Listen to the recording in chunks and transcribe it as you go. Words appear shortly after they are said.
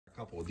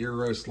couple of deer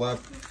roasts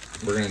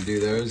left. We're gonna do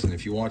those, and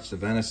if you watch the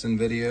venison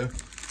video,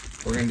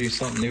 we're gonna do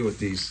something new with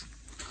these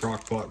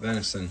crock pot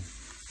venison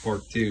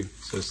part 2.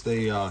 So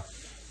stay,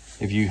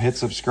 if you hit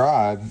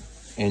subscribe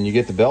and you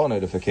get the bell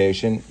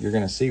notification, you're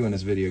gonna see when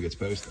this video gets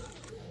posted.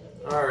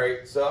 All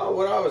right, so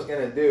what I was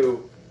gonna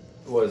do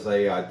was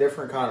a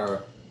different kind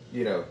of,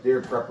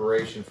 deer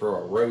preparation for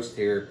our roast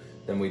here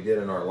than we did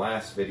in our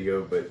last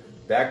video, but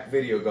that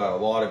video got a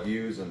lot of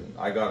views and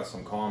I got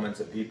some comments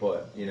that people,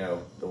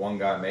 the one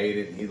guy made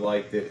it and he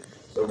liked it.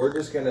 So we're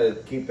just gonna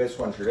keep this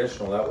one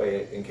traditional, that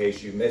way in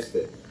case you missed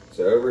it.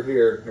 So over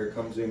here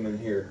comes zoom in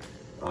here.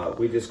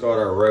 We just got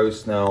our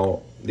roast.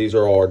 Now, these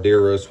are all our deer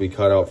roasts we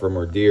cut out from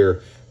our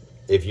deer.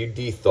 If you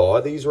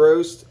de-thaw these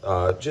roasts,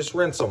 just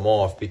rinse them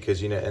off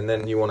because, and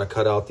then you wanna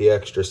cut out the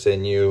extra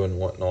sinew and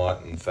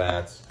whatnot and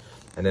fats.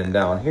 And then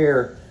down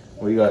here,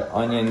 we got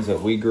onions that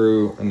we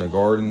grew in the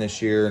garden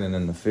this year and then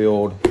in the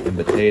field, and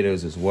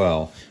potatoes as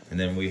well. And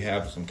then we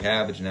have some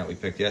cabbage and that we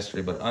picked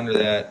yesterday, but under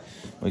that,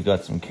 we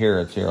got some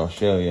carrots here. I'll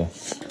show you.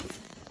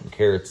 Some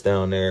carrots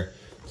down there.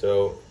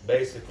 So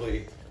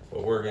basically,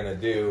 what we're gonna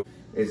do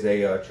is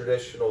a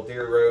traditional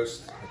deer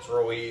roast. It's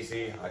real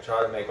easy. I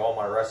try to make all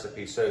my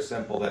recipes so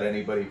simple that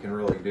anybody can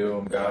really do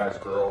them. Guys,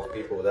 girls,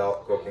 people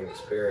without cooking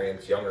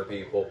experience, younger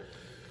people.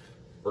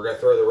 We're gonna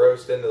throw the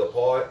roast into the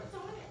pot.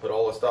 Put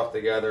all the stuff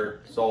together,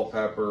 salt,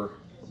 pepper,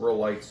 real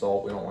light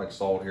salt. We don't like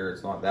salt here.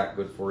 It's not that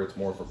good for you. It's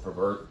more for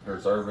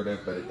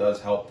preservative, but it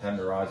does help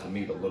tenderize the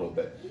meat a little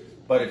bit.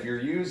 But if you're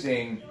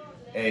using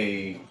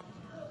a,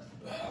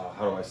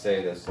 how do I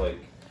say this? Like,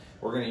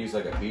 we're gonna use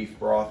like a beef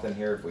broth in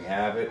here if we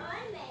have it.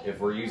 If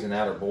we're using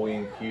that or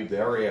bouillon cube,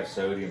 they already have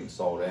sodium and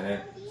salt in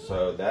it.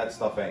 So that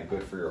stuff ain't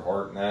good for your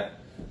heart and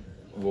that.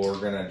 We're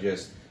gonna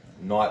just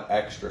not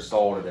extra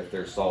salt it if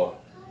there's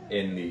salt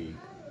in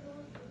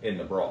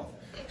the broth.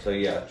 So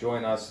yeah,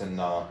 join us and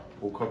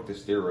we'll cook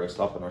this deer roast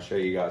up and I'll show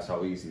you guys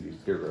how easy these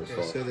deer roasts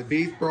are. So the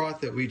beef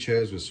broth that we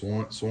chose was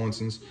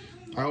Swanson's.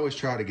 I always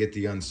try to get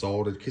the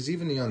unsalted because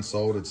even the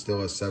unsalted still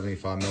has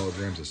 75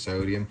 milligrams of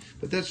sodium,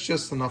 but that's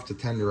just enough to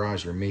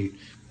tenderize your meat.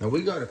 Now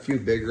we got a few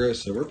big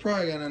roasts, so we're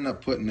probably gonna end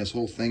up putting this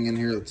whole thing in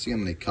here. Let's see how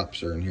many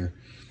cups are in here.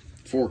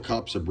 4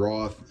 cups of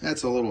broth.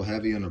 That's a little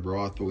heavy on the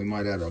broth, but we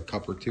might add a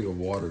cup or 2 of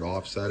water to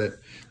offset it.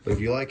 But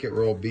if you like it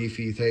real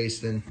beefy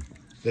tasting,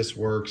 this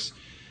works.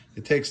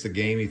 It takes the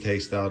gamey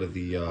taste out of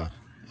the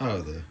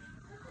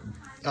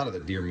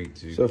deer meat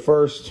too. So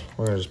first,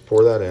 we're gonna just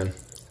pour that in.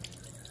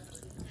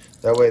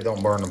 That way it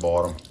don't burn the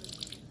bottom.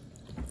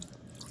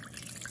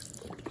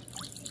 Like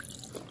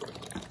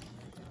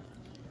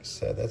I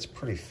said, that's a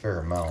pretty fair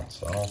amount,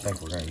 so I don't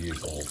think we're gonna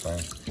use the whole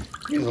thing.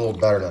 Use a little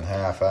better than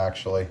half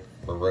actually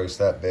for a roast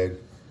that big.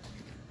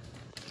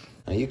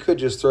 Now you could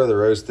just throw the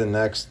roast in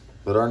next,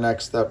 but our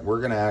next step,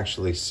 we're gonna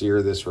actually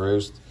sear this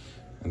roast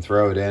and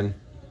throw it in.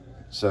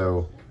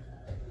 So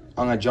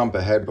I'm gonna jump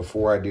ahead.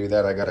 Before I do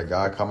that, I got a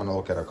guy coming to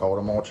look at a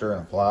cultivator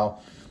and a plow.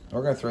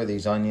 We're gonna throw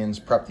these onions,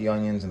 prep the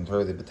onions and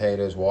throw the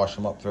potatoes, wash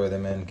them up, throw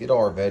them in, get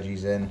all our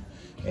veggies in.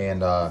 And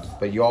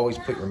but you always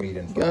put your meat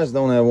in first. You guys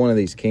don't have one of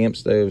these camp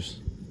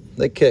stoves.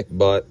 They kick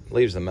butt,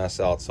 leaves the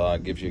mess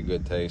outside, gives you a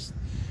good taste.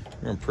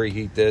 We're gonna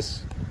preheat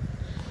this.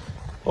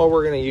 All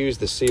we're gonna use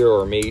to sear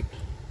our meat.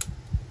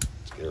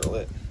 Let's get her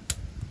lit.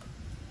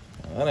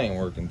 That ain't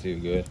working too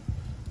good.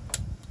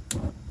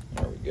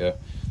 There we go.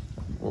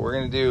 What we're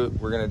gonna do,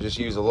 we're gonna just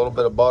use a little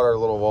bit of butter, a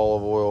little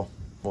olive oil.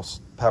 We'll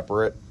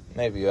pepper it.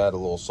 Maybe add a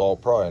little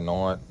salt, probably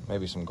not.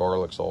 Maybe some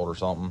garlic salt or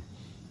something.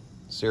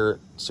 Sear it,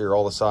 sear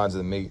all the sides of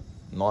the meat.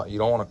 You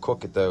don't want to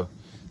cook it though.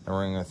 And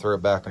we're gonna throw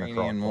it back in the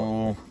crock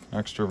pot.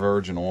 Extra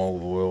virgin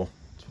olive oil.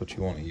 That's what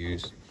you want to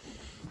use.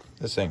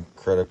 This ain't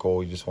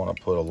critical. You just want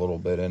to put a little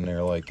bit in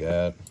there like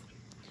that.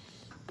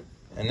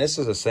 And this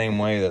is the same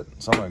way that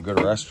some of the good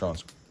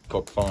restaurants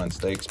cook fine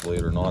steaks, believe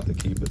it or not, to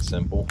keep it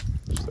simple.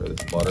 Just throw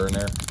this butter in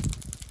there.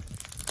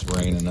 It's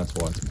raining, that's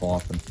why it's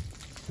popping.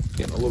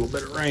 Getting a little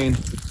bit of rain.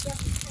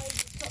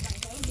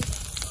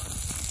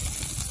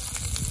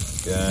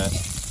 Okay.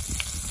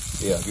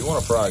 Yeah, if you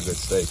want to fry a good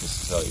steak,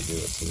 this is how you do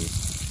it too.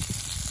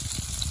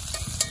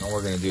 All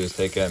we're gonna do is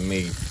take that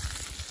meat,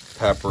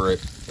 pepper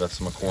it, got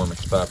some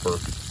McCormick's pepper,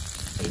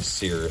 and just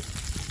sear it.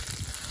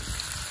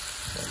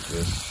 Like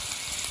this.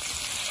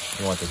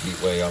 You want the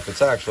heat way up.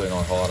 It's actually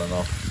not hot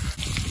enough.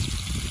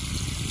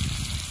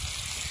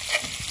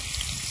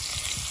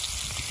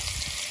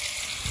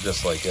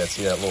 Just like that.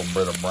 See that little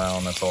bit of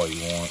brown? That's all you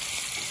want.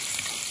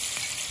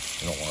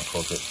 You don't want to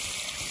cook it.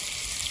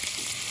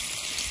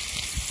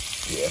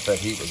 Yeah, if that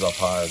heat was up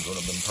higher, it would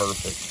have been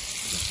perfect.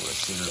 Just would have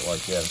seared it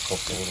like that and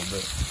cooked a little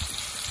bit.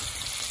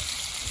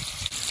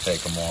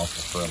 Take them off,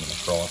 we'll throw them in the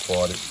crock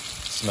pot. It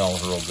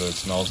smells real good. It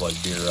smells like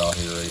deer out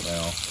here right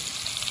now.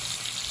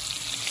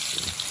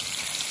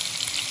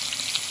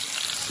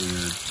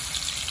 Seared.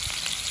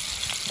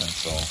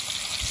 That's all.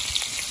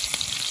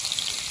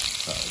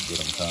 Try to get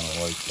them kind of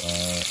like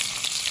that.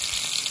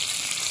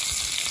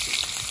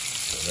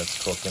 So that's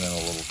cooking it a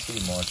little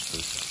too much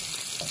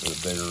for the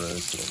bigger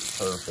roast. It'll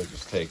be perfect.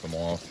 Just take them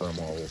off, throw them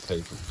on a little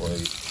paper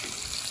plate.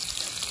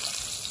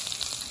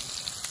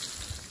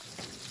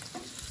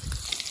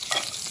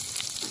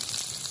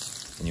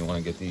 And you want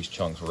to get these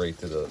chunks right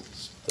to the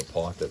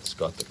pot that's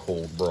got the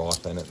cold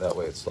broth in it. That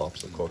way it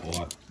stops the cooking.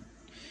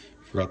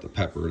 Forgot to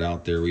pepper it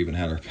out there. We even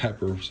had our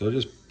pepper. So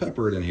just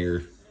pepper it in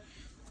here.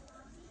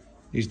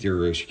 These deer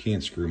roasts, you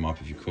can't screw them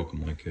up if you cook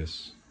them like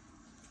this.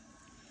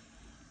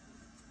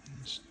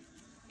 Just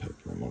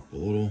pepper them up a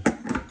little.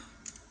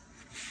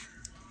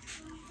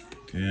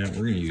 Okay,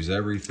 we're going to use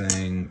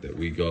everything that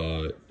we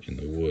got in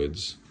the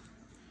woods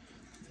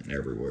and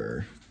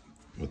everywhere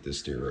with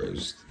this deer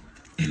roast.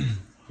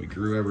 We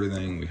grew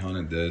everything. We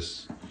hunted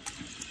this.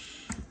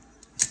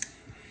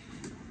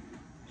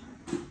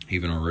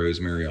 Even our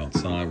rosemary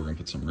outside, we're gonna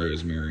put some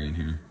rosemary in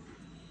here.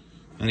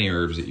 Any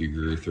herbs that you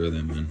grew, throw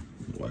them in.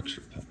 A little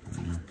extra pepper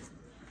in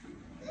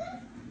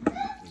there.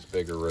 These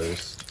bigger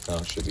roasts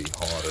now should be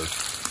hotter.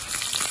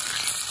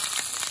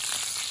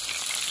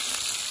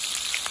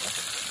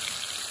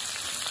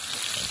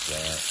 Like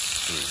that.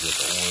 So you get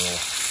the oil.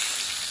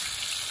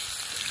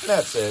 And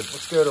that's it.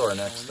 Let's go to our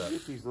next step. When you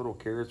get these little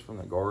carrots from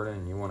the garden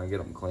and you want to get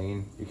them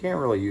clean, you can't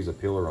really use a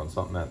peeler on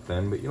something that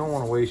thin, but you don't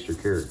want to waste your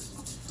carrots.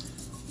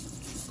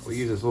 We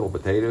use this little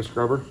potato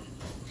scrubber.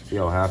 See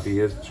how happy he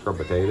is to scrub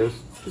potatoes?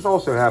 He's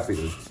also happy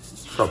to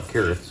scrub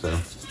carrots, so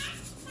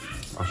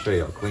I'll show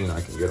you how clean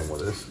I can get them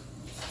with this.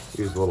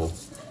 Use a little,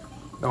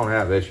 don't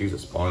have this, use a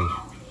sponge.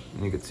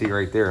 And you can see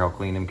right there how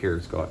clean them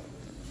carrots got.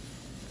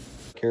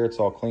 Carrots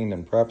all cleaned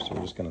and prepped, so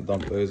we're just gonna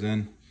dump those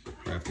in.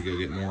 We have to go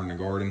get more in the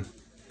garden.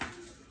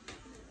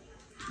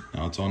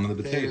 Now it's on to the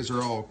potatoes. Potatoes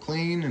are all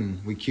clean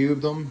and we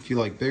cubed them. If you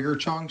like bigger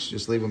chunks,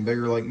 just leave them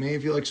bigger like me.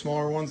 If you like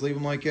smaller ones, leave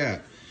them like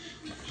that.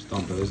 Just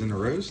dump those in the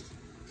roast.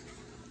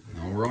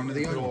 Now we're on to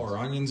the onions. Put all our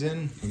onions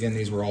in. Again,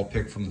 these were all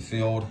picked from the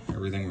field,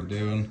 everything we're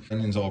doing.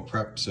 Onions all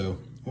prepped, so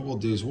what we'll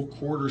do is we'll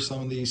quarter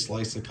some of these,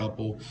 slice a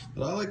couple,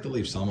 but I like to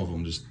leave some of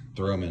them, just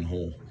throw them in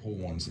whole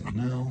ones in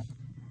now.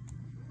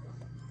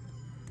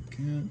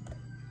 Okay.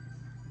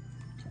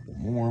 A couple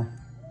more.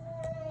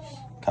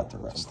 Cut the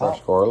rest. Some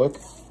fresh garlic.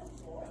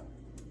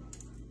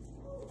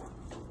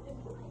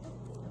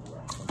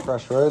 Some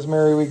fresh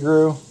rosemary we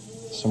grew.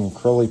 Some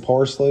curly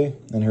parsley,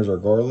 and here's our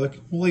garlic.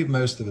 We'll leave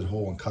most of it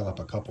whole and cut up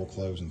a couple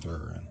cloves and throw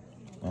her in.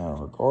 Now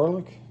our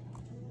garlic,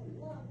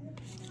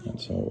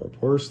 and some of our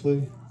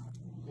parsley,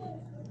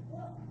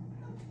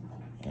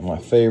 and my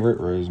favorite,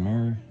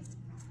 rosemary.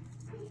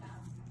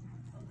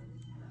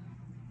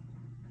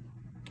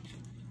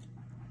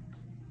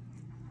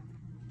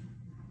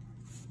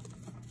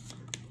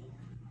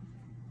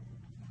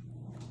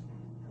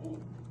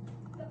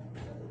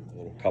 A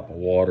little cup of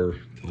water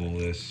to all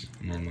this.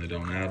 I normally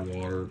don't add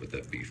water, but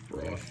that beef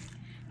broth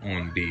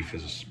on beef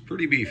is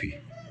pretty beefy.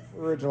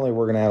 Originally,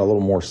 we're gonna add a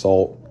little more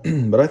salt,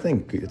 but I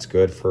think it's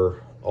good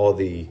for all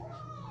the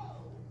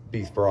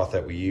beef broth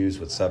that we use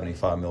with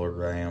 75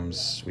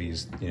 milligrams. We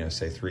used,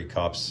 say 3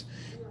 cups.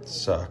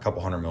 It's a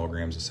couple 100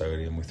 milligrams of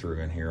sodium we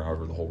threw in here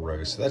over the whole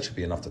roast. So that should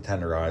be enough to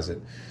tenderize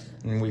it.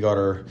 And we got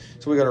our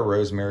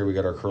rosemary, we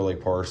got our curly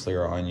parsley,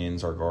 our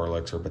onions, our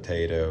garlics, our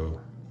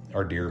potato,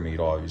 our deer meat,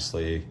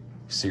 obviously.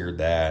 Seared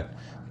that,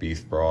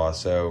 beef broth.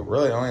 So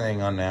really the only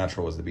thing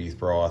unnatural was the beef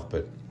broth,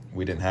 but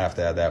we didn't have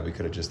to add that. We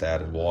could have just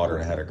added water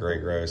and had a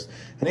great roast.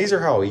 And these are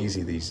how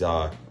easy these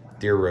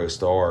deer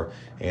roasts are.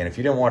 And if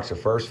you didn't watch the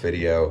first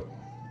video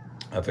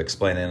of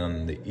explaining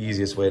on the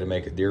easiest way to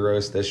make a deer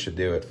roast, this should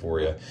do it for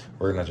you.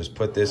 We're gonna just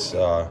put this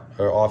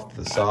off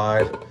to the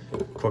side,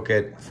 cook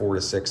it 4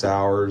 to 6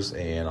 hours,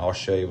 and I'll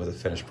show you what the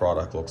finished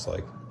product looks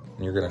like.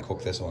 And you're gonna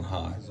cook this on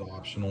high. It's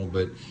optional,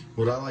 but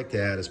what I like to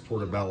add is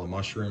portobello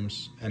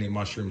mushrooms. Any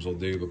mushrooms will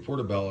do, but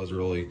portobellos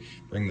really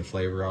bring the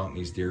flavor out in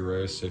these deer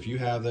roasts. So if you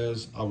have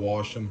those, I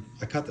wash them.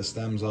 I cut the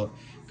stems up,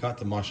 cut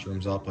the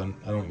mushrooms up, and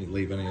I don't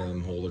leave any of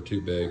them whole. They're too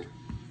big,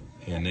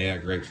 and they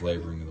add great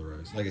flavoring to the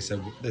roast. Like I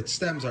said, the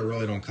stems I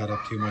really don't cut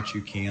up too much.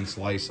 You can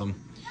slice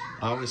them.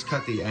 I always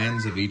cut the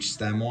ends of each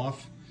stem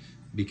off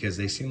because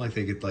they seem like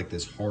they get like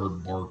this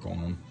hard bark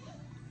on them.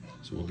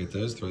 So we'll get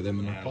those, throw them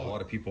in the pot. A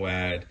lot of people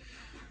add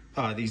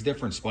these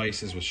different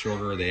spices with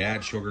sugar. They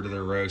add sugar to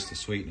their roast to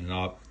sweeten it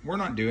up. We're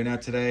not doing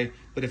that today,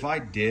 but if I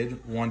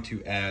did want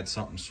to add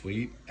something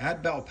sweet,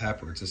 add bell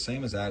pepper. It's the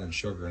same as adding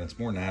sugar, and it's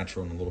more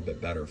natural and a little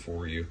bit better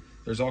for you.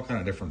 There's all kind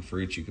of different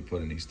fruits you could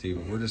put in these too,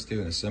 but we're just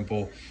doing a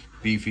simple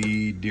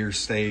beefy deer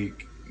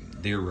steak,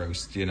 deer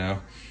roast,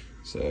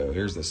 So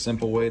here's the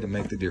simple way to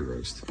make the deer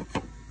roast.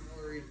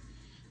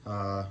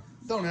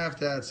 Don't have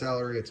to add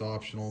celery, it's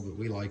optional, but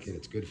we like it,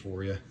 it's good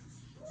for you.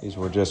 These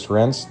were just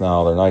rinsed.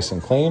 Now they're nice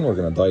and clean. We're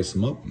gonna dice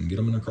them up and get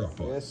them in a crock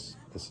pot.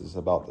 This is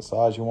about the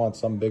size you want.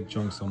 Some big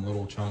chunks, some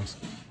little chunks,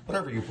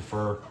 whatever you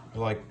prefer. I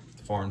like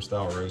farm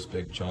style roast,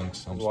 big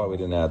chunks. That's why we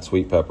didn't add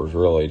sweet peppers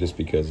really, just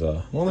because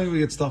I don't think we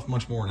get stuff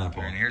much more in that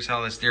pot. And here's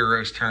how this deer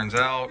roast turns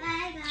out.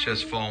 It's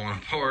just falling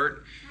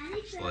apart,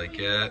 just like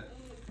that.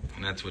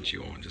 And that's what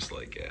you want, just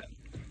like that.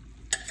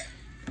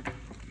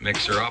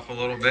 Mix her up a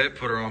little bit,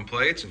 put her on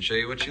plates, and show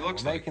you what she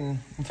looks like.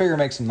 We figure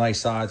make some nice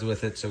sides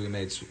with it, so we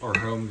made our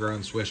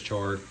homegrown Swiss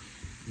chard.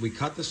 We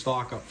cut the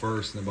stock up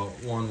first in about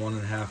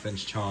 1.5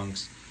 inch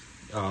chunks.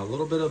 A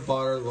little bit of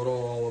butter, a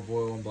little olive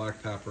oil, and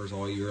black pepper is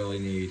all you really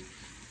need.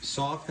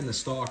 soften the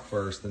stock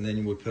first, and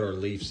then we put our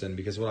leaves in,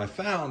 because what I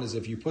found is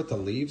if you put the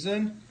leaves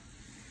in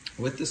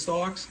with the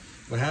stalks,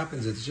 what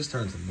happens is it just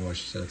turns to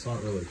mush, so it's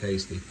not really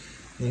tasty.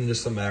 And then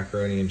just some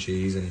macaroni and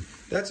cheese, and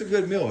that's a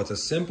good meal. It's a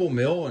simple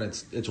meal, and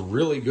it's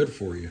really good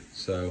for you.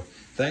 So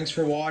thanks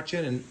for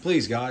watching, and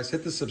please guys,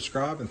 hit the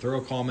subscribe and throw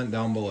a comment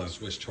down below.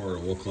 Swiss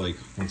chard will look like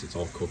once it's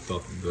all cooked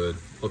up and good.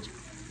 Looks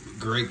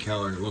great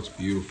color, it looks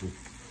beautiful.